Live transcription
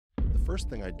first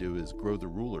thing I'd do is grow the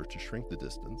ruler to shrink the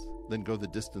distance, then go the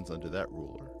distance under that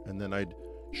ruler, and then I'd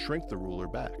shrink the ruler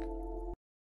back.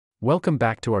 Welcome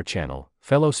back to our channel,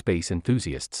 fellow space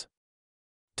enthusiasts.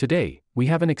 Today, we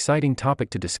have an exciting topic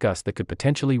to discuss that could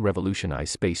potentially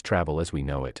revolutionize space travel as we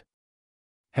know it.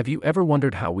 Have you ever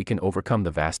wondered how we can overcome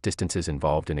the vast distances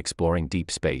involved in exploring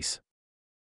deep space?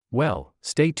 Well,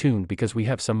 stay tuned because we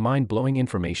have some mind-blowing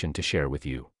information to share with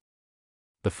you.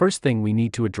 The first thing we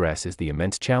need to address is the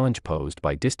immense challenge posed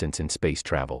by distance in space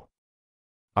travel.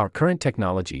 Our current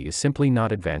technology is simply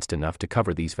not advanced enough to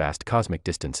cover these vast cosmic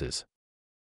distances.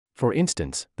 For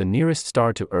instance, the nearest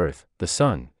star to Earth, the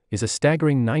Sun, is a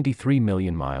staggering 93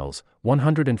 million miles,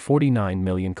 149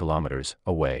 million kilometers,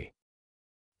 away.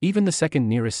 Even the second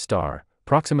nearest star,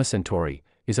 Proxima Centauri,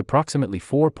 is approximately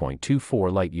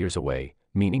 4.24 light-years away,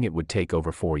 meaning it would take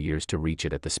over 4 years to reach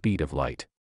it at the speed of light.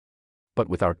 But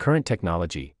with our current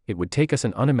technology, it would take us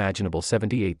an unimaginable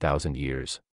 78,000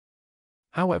 years.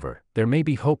 However, there may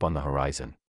be hope on the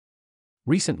horizon.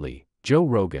 Recently, Joe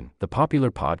Rogan, the popular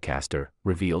podcaster,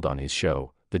 revealed on his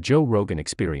show, The Joe Rogan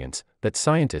Experience, that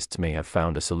scientists may have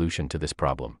found a solution to this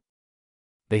problem.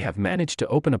 They have managed to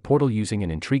open a portal using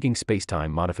an intriguing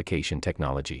space-time modification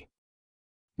technology.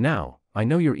 Now, I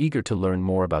know you're eager to learn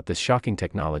more about this shocking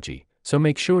technology, so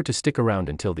make sure to stick around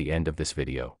until the end of this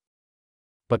video.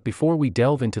 But before we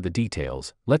delve into the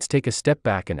details, let's take a step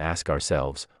back and ask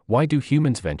ourselves, why do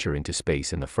humans venture into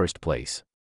space in the first place?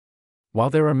 While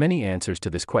there are many answers to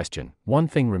this question, one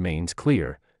thing remains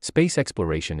clear: space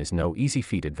exploration is no easy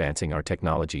feat. Advancing our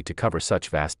technology to cover such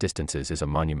vast distances is a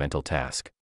monumental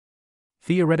task.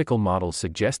 Theoretical models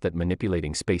suggest that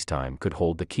manipulating spacetime could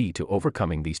hold the key to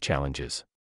overcoming these challenges.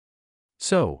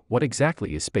 So, what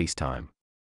exactly is spacetime?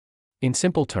 In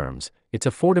simple terms, it's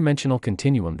a four-dimensional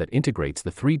continuum that integrates the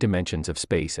 3 dimensions of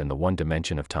space and the 1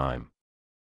 dimension of time.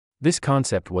 This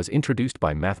concept was introduced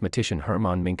by mathematician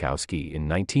Hermann Minkowski in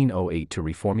 1908 to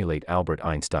reformulate Albert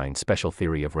Einstein's special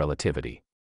theory of relativity.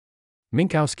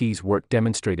 Minkowski's work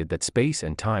demonstrated that space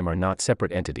and time are not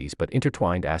separate entities but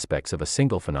intertwined aspects of a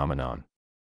single phenomenon.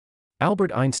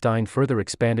 Albert Einstein further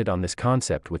expanded on this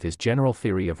concept with his general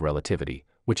theory of relativity,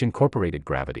 which incorporated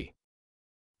gravity.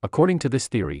 According to this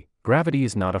theory, gravity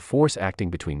is not a force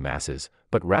acting between masses,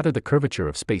 but rather the curvature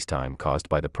of spacetime caused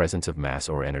by the presence of mass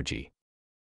or energy.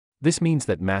 This means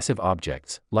that massive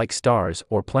objects, like stars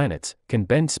or planets, can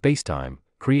bend spacetime,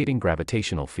 creating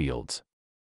gravitational fields.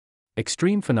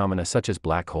 Extreme phenomena such as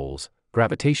black holes,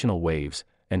 gravitational waves,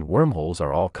 and wormholes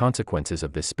are all consequences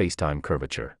of this spacetime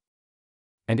curvature.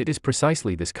 And it is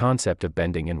precisely this concept of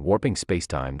bending and warping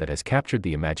spacetime that has captured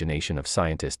the imagination of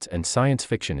scientists and science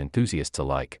fiction enthusiasts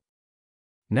alike.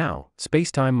 Now,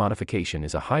 spacetime modification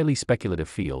is a highly speculative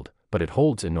field, but it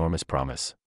holds enormous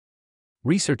promise.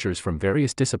 Researchers from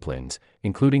various disciplines,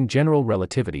 including general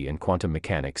relativity and quantum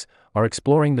mechanics, are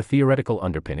exploring the theoretical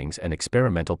underpinnings and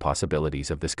experimental possibilities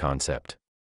of this concept.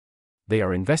 They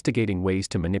are investigating ways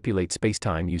to manipulate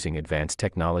spacetime using advanced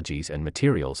technologies and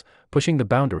materials, pushing the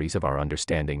boundaries of our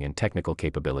understanding and technical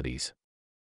capabilities.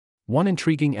 One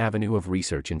intriguing avenue of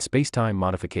research in spacetime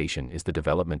modification is the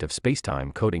development of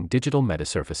spacetime coding digital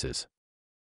metasurfaces.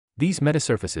 These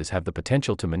metasurfaces have the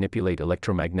potential to manipulate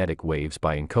electromagnetic waves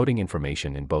by encoding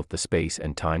information in both the space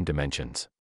and time dimensions.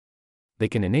 They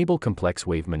can enable complex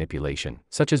wave manipulation,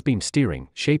 such as beam steering,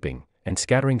 shaping, and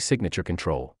scattering signature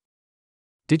control.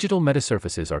 Digital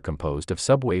metasurfaces are composed of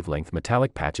sub-wavelength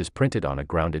metallic patches printed on a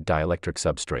grounded dielectric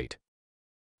substrate.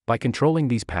 By controlling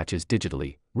these patches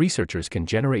digitally, researchers can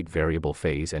generate variable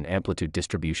phase and amplitude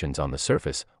distributions on the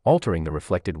surface, altering the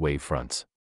reflected wave fronts.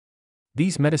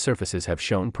 These metasurfaces have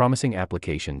shown promising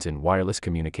applications in wireless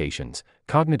communications,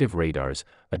 cognitive radars,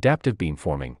 adaptive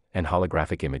beamforming, and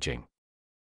holographic imaging.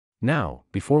 Now,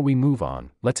 before we move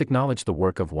on, let's acknowledge the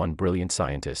work of one brilliant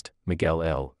scientist, Miguel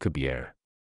L. Alcubierre.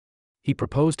 He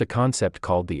proposed a concept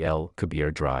called the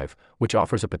Alcubierre drive, which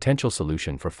offers a potential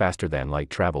solution for faster-than-light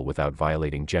travel without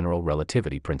violating general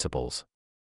relativity principles.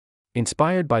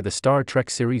 Inspired by the Star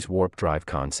Trek series warp drive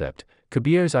concept,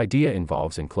 Alcubierre's idea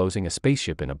involves enclosing a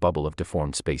spaceship in a bubble of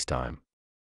deformed spacetime.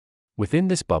 Within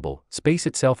this bubble, space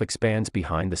itself expands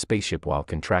behind the spaceship while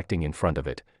contracting in front of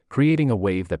it, creating a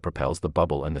wave that propels the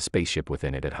bubble and the spaceship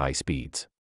within it at high speeds.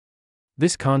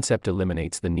 This concept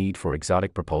eliminates the need for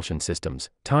exotic propulsion systems,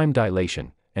 time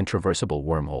dilation, and traversable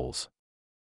wormholes.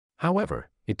 However,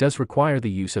 it does require the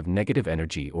use of negative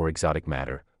energy or exotic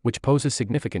matter, which poses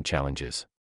significant challenges.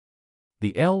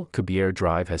 The Alcubierre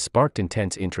drive has sparked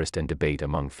intense interest and debate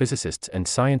among physicists and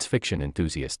science fiction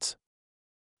enthusiasts.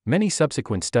 Many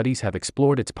subsequent studies have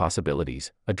explored its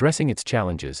possibilities, addressing its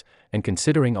challenges, and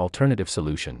considering alternative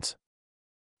solutions.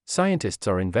 Scientists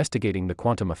are investigating the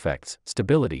quantum effects,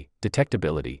 stability,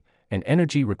 detectability, and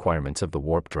energy requirements of the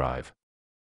warp drive.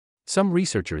 Some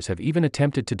researchers have even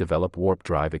attempted to develop warp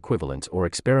drive equivalents or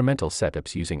experimental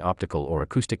setups using optical or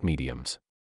acoustic mediums.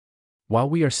 While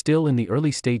we are still in the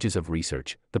early stages of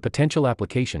research, the potential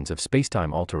applications of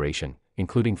spacetime alteration,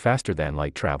 including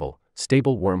faster-than-light travel,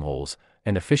 stable wormholes,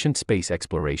 and efficient space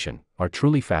exploration, are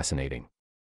truly fascinating.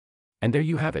 And there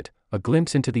you have it, a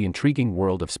glimpse into the intriguing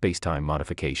world of spacetime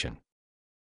modification.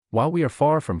 While we are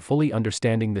far from fully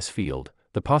understanding this field,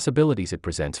 the possibilities it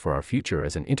presents for our future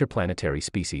as an interplanetary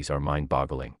species are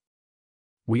mind-boggling.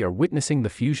 We are witnessing the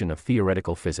fusion of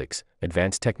theoretical physics,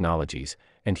 advanced technologies,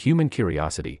 and human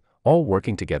curiosity, all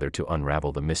working together to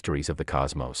unravel the mysteries of the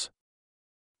cosmos.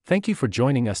 Thank you for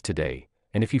joining us today,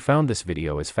 and if you found this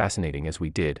video as fascinating as we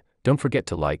did, don't forget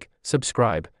to like,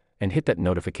 subscribe, and hit that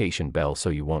notification bell so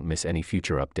you won't miss any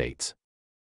future updates.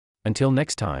 Until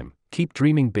next time, keep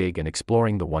dreaming big and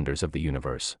exploring the wonders of the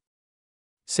universe.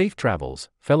 Safe travels,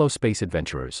 fellow space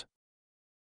adventurers.